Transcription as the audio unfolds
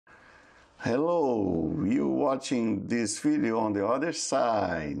Hello, you watching this video on the other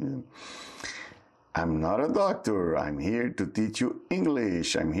side. I'm not a doctor. I'm here to teach you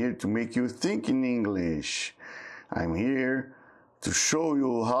English. I'm here to make you think in English. I'm here to show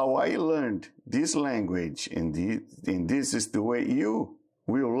you how I learned this language, and this is the way you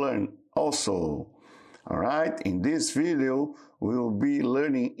will learn also. Alright, in this video, we will be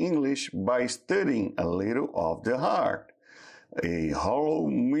learning English by studying a little of the heart, a hollow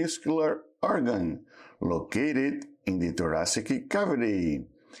muscular organ located in the thoracic cavity.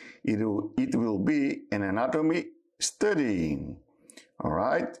 It will be an anatomy study.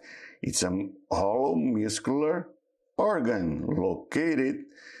 Alright, it's a hollow muscular organ located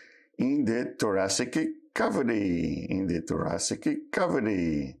in the thoracic cavity.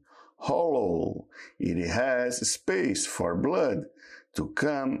 Hollow. It has space for blood to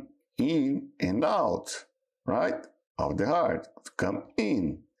come in and out, right? Of the heart, to come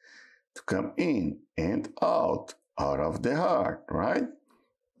in and out of the heart, right?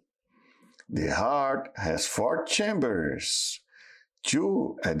 The heart has 4 chambers,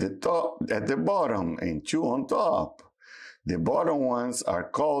 2 at the bottom and 2 on top. The bottom ones are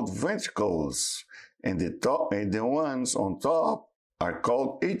called ventricles, and the ones on top are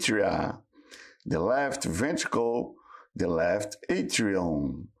called atria. The left ventricle, the left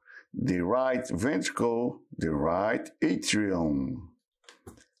atrium. The right ventricle, the right atrium.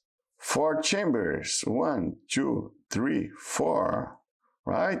 4 chambers, 1, 2, 3, 4,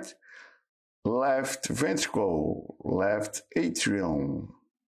 right? Left ventricle, left atrium.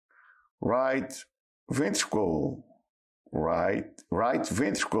 Right ventricle, right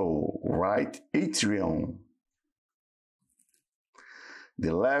ventricle, right atrium.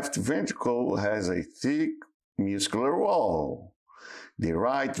 The left ventricle has a thick muscular wall. The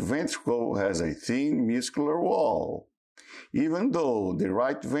right ventricle has a thin muscular wall. Even though the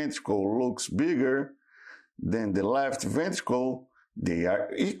right ventricle looks bigger than the left ventricle, they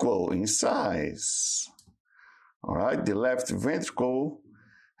are equal in size. All right, the left ventricle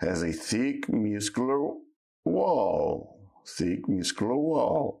has a thick muscular wall. The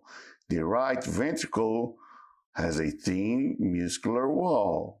right ventricle has a thin muscular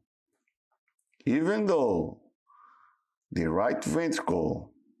wall. Even though the right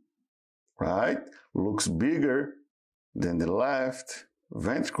ventricle, right, looks bigger than the left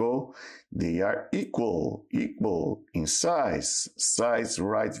ventricle, they are equal in size. Size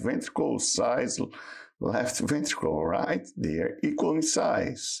right ventricle, size left ventricle, right? They are equal in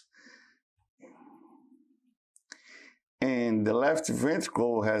size. And the left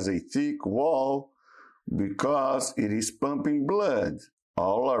ventricle has a thick wall because it is pumping blood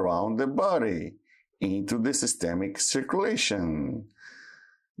all around the body into the systemic circulation.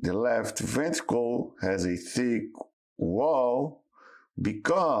 The left ventricle has a thick wall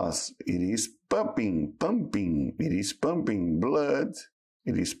because it is pumping blood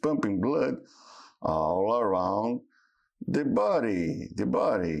all around the body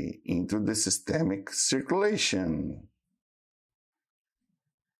into the systemic circulation.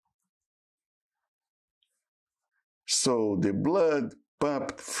 So the blood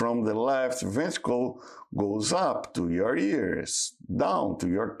pumped from the left ventricle goes up to your ears, down to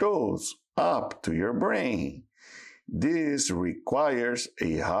your toes, up to your brain. This requires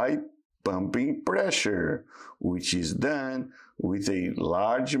a high pumping pressure, which is done with a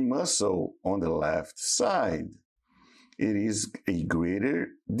large muscle on the left side. It is a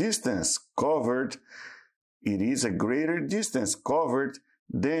greater distance covered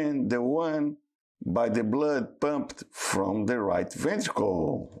than the one by the blood pumped from the right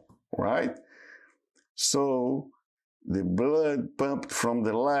ventricle, right? So the blood pumped from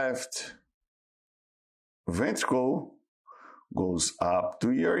the left ventricle goes up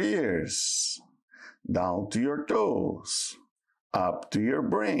to your ears, down to your toes, up to your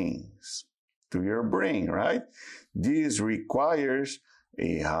brain, right? This requires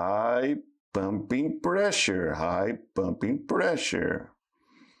a high pumping pressure,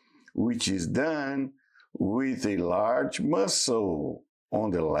 which is done with a large muscle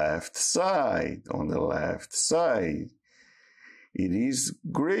on the left side. It is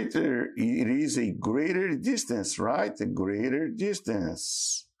a greater distance, right? A greater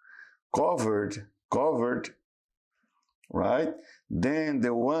distance covered, right? Than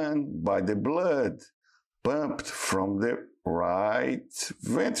the one by the blood pumped from the right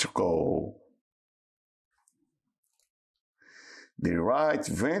ventricle. The right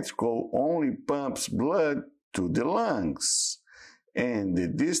ventricle only pumps blood to the lungs, and the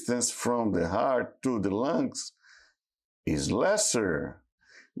distance from the heart to the lungs is lesser,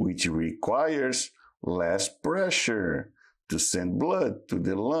 which requires less pressure to send blood to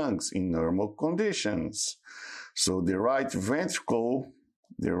the lungs in normal conditions. So the right ventricle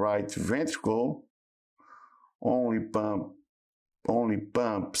only pumps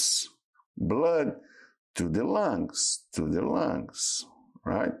blood to the lungs,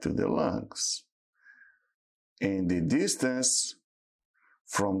 right? To the lungs. And the distance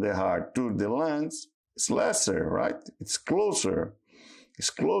from the heart to the lungs is lesser, right? It's closer.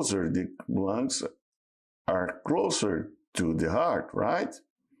 The lungs are closer to the heart, right?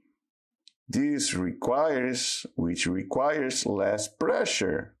 This requires less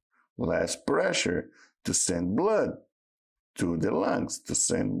pressure to send blood to the lungs,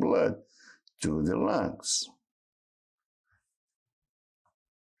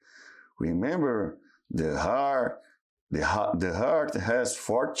 Remember, the heart has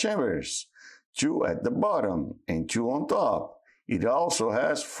 4 chambers, 2 at the bottom and 2 on top. It also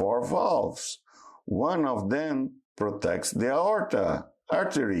has 4 valves. One of them protects the aorta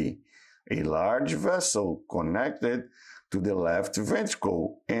artery, a large vessel connected to the left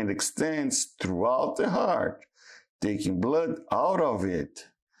ventricle and extends throughout the heart, taking blood out of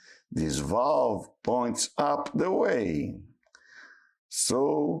it. This valve points up the way.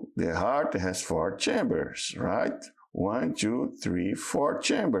 So the heart has 4 chambers, right? 1, 2, 3, 4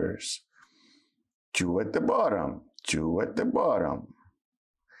 chambers. 2 at the bottom,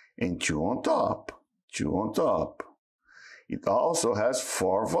 and 2 on top. It also has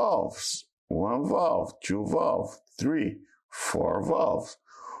 4 valves. 1 valve, 2 valves, 3, 4 valves.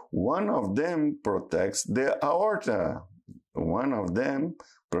 One of them protects the aorta.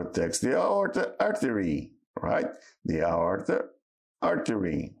 Artery, right? The aorta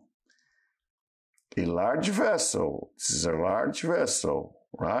artery. A large vessel. This is a large vessel,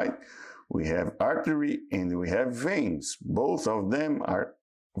 right? We have artery and we have veins. Both of them are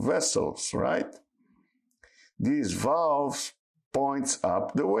vessels, right? These valves points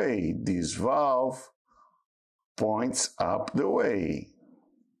up the way.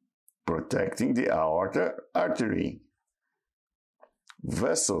 Protecting the aorta artery.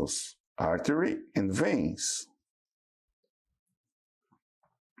 Vessels, artery, and veins.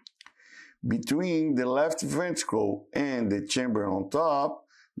 Between the left ventricle and the chamber on top,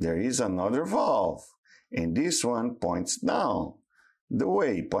 there is another valve, and this one points down the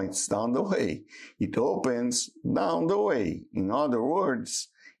way. It opens down the way. In other words,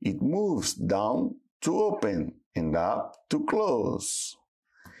 it moves down to open and up to close.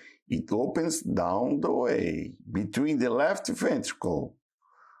 It opens down the way between the left ventricle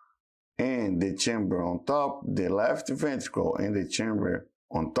and the chamber on top, the left ventricle and the chamber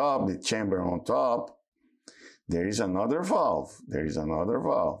on top, there is another valve.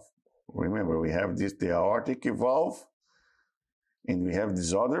 Remember, we have the aortic valve, and we have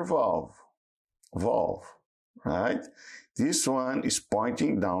this other valve, right? This one is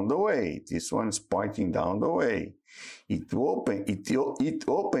pointing down the way. It opens down the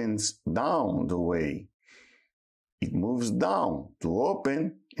way. It moves down to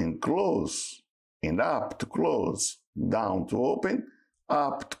open and close, and up to close. Down to open,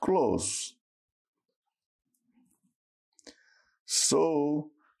 up to close.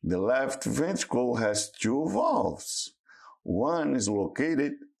 So the left ventricle has 2 valves. One is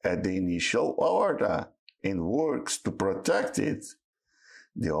located at the initial aorta and works to protect it.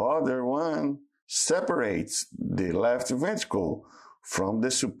 The other one separates the left ventricle from the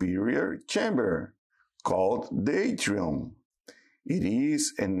superior chamber, called the atrium. It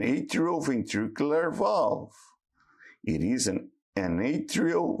is an atrioventricular valve.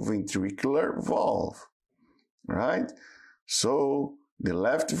 Right? So the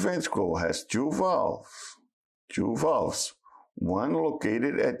left ventricle has 2 valves. One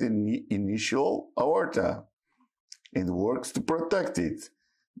located at the initial aorta and works to protect it.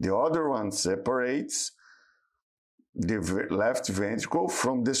 The other one separates the left ventricle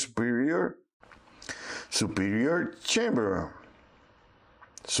from the superior chamber.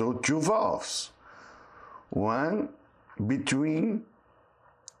 So 2 valves. One between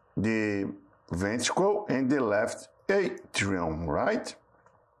the ventricle and the left atrium, right?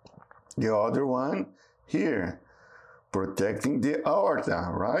 The other one here, protecting the aorta,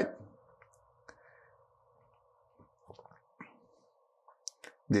 right?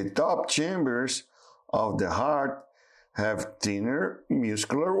 The top chambers of the heart have thinner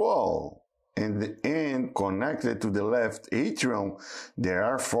muscular wall, and connected to the left atrium, there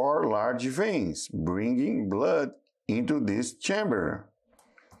are 4 large veins bringing blood into this chamber.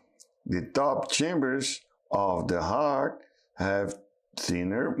 The top chambers of the heart have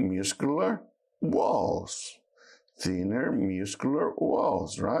thinner muscular walls,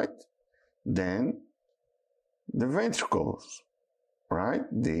 right? Than the ventricles, right?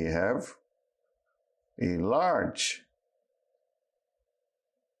 They have a larger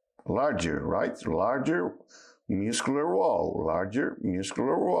muscular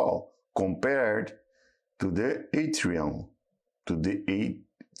wall compared to the atrium, to the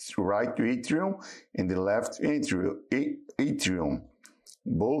right atrium and the left atrium.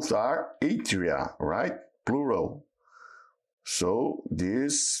 Both are atria, right? Plural. So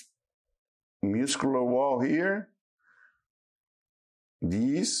this muscular wall here,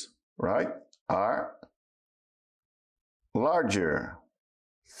 these, right, are larger,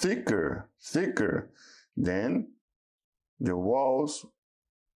 thicker than the walls,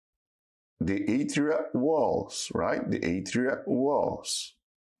 the atria walls, right? The atria walls.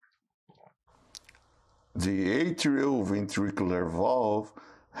 The atrioventricular valve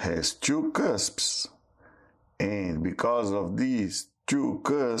has two cusps, and because of these two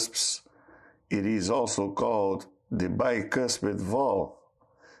cusps, it is also called the bicuspid valve.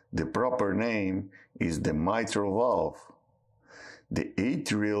 The proper name is the mitral valve. The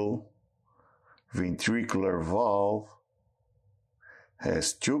atrioventricular valve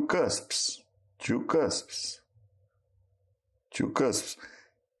has two cusps,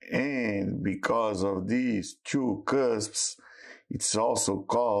 and because of these two cusps, it's also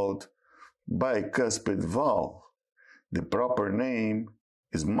called bicuspid valve. The proper name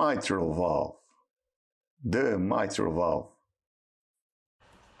is mitral valve, the mitral valve.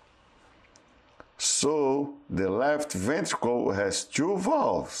 So the left ventricle has two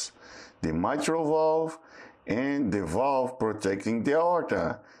valves, the mitral valve and the valve protecting the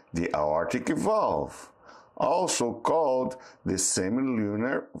aorta, the aortic valve, also called the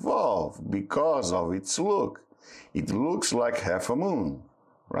semilunar valve because of its look. It looks like half a moon,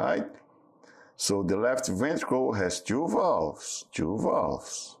 right? So the left ventricle has two valves. Two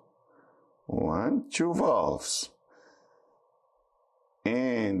valves.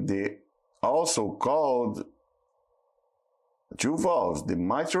 And they also called two valves, the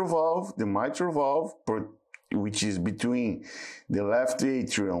mitral valve, which is between the left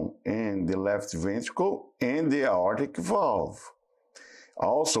atrium and the left ventricle, and the aortic valve,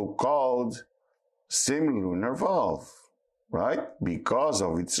 also called semilunar valve, right? Because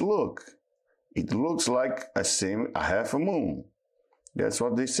of its look. It looks like a half a moon. That's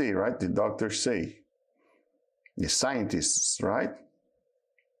what they say, right? The doctors say. The scientists, right?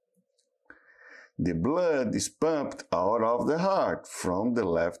 The blood is pumped out of the heart from the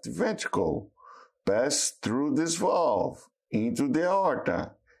left ventricle, passes through this valve into the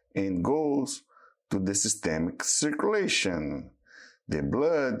aorta, and goes to the systemic circulation. The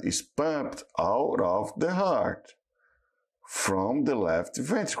blood is pumped out of the heart from the left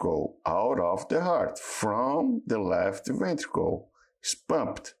ventricle, from the left ventricle, is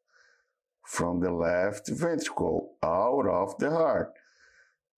pumped from the left ventricle out of the heart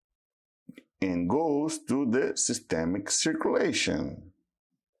and goes to the systemic circulation.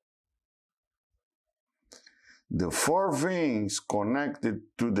 The four veins connected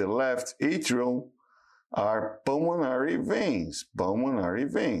to the left atrium are pulmonary veins.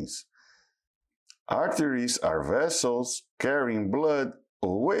 Arteries are vessels carrying blood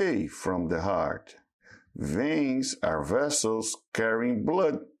away from the heart. Veins are vessels carrying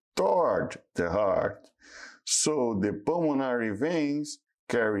blood toward the heart. So the pulmonary veins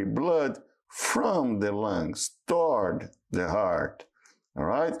carry blood from the lungs toward the heart. All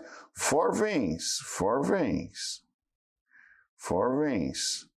right? Four veins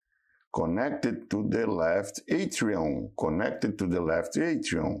connected to the left atrium,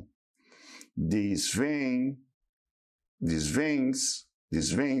 These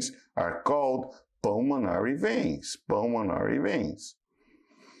veins are called pulmonary veins,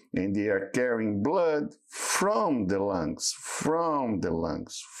 and they are carrying blood from the lungs,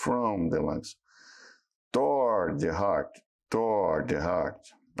 toward the heart,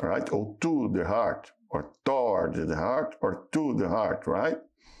 right? Or to the heart, or toward the heart, or to the heart, right?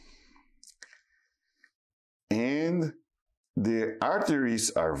 And the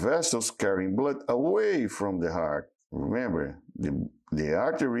arteries are vessels carrying blood away from the heart. Remember, the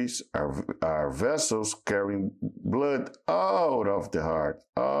arteries are vessels carrying blood out of the heart.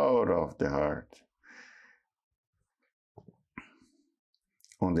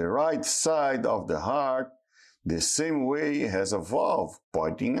 On the right side of the heart, the same way has a valve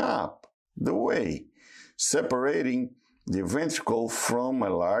pointing up the way, separating the ventricle from a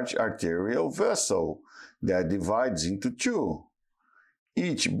large arterial vessel that divides into two.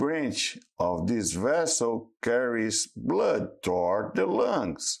 Each branch of this vessel carries blood toward the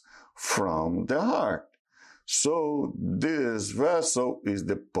lungs from the heart. So this vessel is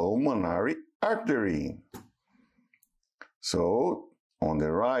the pulmonary artery. So, on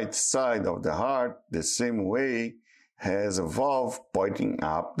the right side of the heart, the same way, has a valve pointing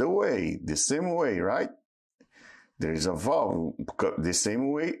up the way. The same way, right? There is a valve the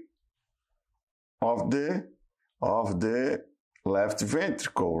same way of the left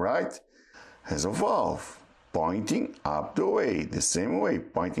ventricle, right? Has a valve pointing up the way, the same way,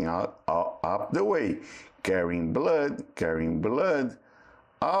 pointing up the way, carrying blood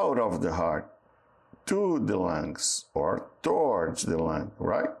out of the heart to the lungs or towards the lung,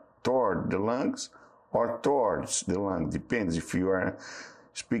 right? Toward the lungs or towards the lung, depends. If you are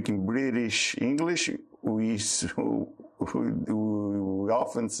speaking British English, we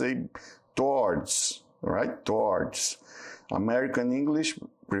often say towards, right? Towards. American English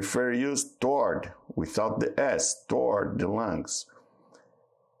prefer use toward without the S, toward the lungs.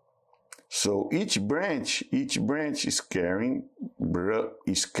 So each branch is carrying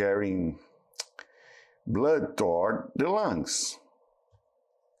blood toward the lungs.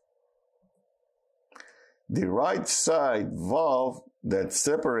 The right side valve that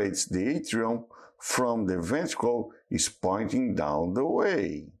separates the atrium from the ventricle is pointing down the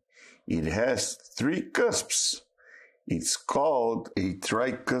way. It has 3 cusps. It's called a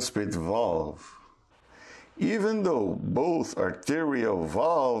tricuspid valve. Even though both arterial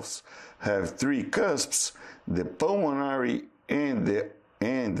valves have 3 cusps, the pulmonary and the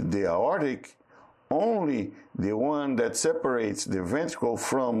aortic, only the one that separates the ventricle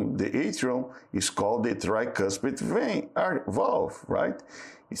from the atrium is called the tricuspid valve, right?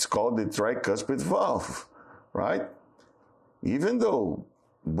 It's called the tricuspid valve, right? Even though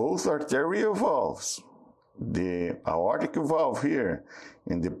both arterial valves, the aortic valve here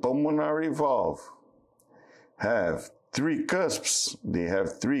and the pulmonary valve, have 3 cusps, they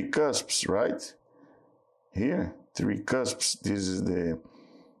have 3 cusps, right? Here, 3 cusps, this is the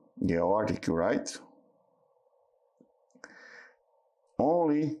aortic, right?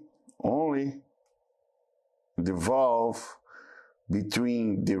 Only the valve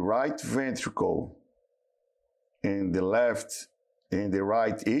between the right ventricle and the left and the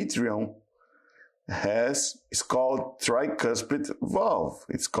right atrium is called tricuspid valve.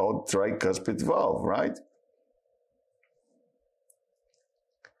 It's called tricuspid valve, right?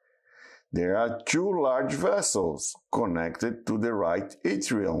 There are 2 large vessels connected to the right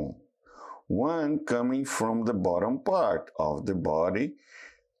atrium, one coming from the bottom part of the body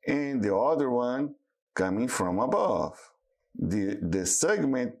and the other one coming from above. The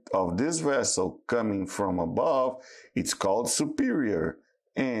segment of this vessel coming from above, it's called superior,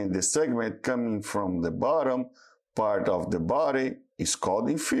 and the segment coming from the bottom part of the body is called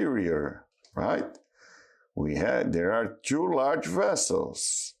inferior, right? There are 2 large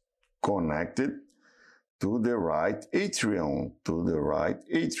vessels connected to the right atrium,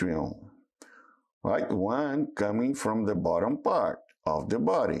 right? One coming from the bottom part of the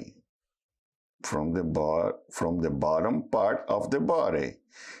body, from the bottom part of the body,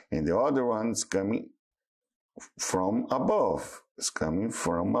 and the other one's coming from above. It's coming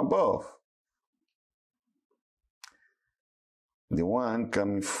from above. The one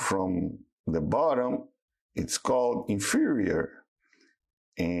coming from the bottom, it's called inferior,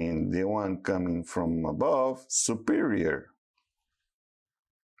 and the one coming from above, superior.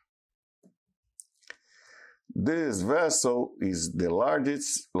 This vessel is the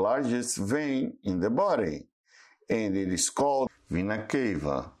largest vein in the body, and it is called vena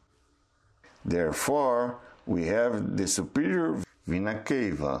cava. Therefore, we have the superior vena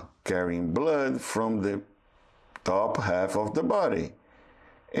cava carrying blood from the top half of the body,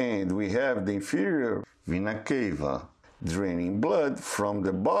 and we have the inferior vena cava draining blood from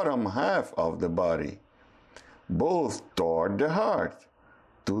the bottom half of the body, both toward the heart,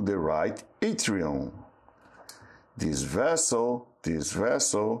 to the right atrium. This vessel is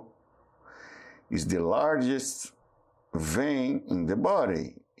the largest vein in the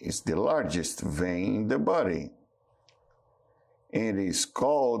body. It's the largest vein in the body. It is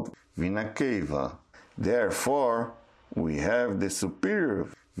called vena cava. Therefore, we have the superior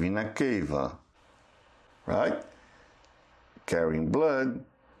vena cava, right? Carrying blood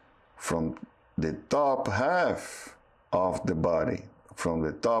from the top half of the body,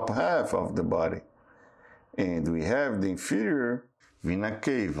 And we have the inferior vena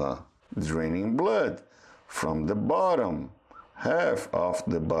cava draining blood from the bottom half of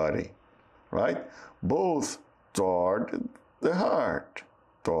the body, right? Both toward the heart,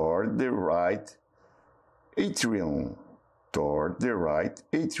 toward the right atrium.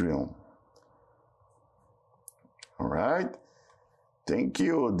 All right? Thank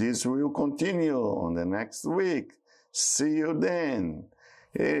you. This will continue on the next week. See you then.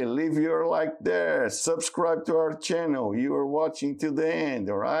 Hey, leave your like there. Subscribe to our channel. You are watching to the end,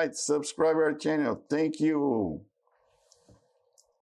 all right? Subscribe our channel. Thank you.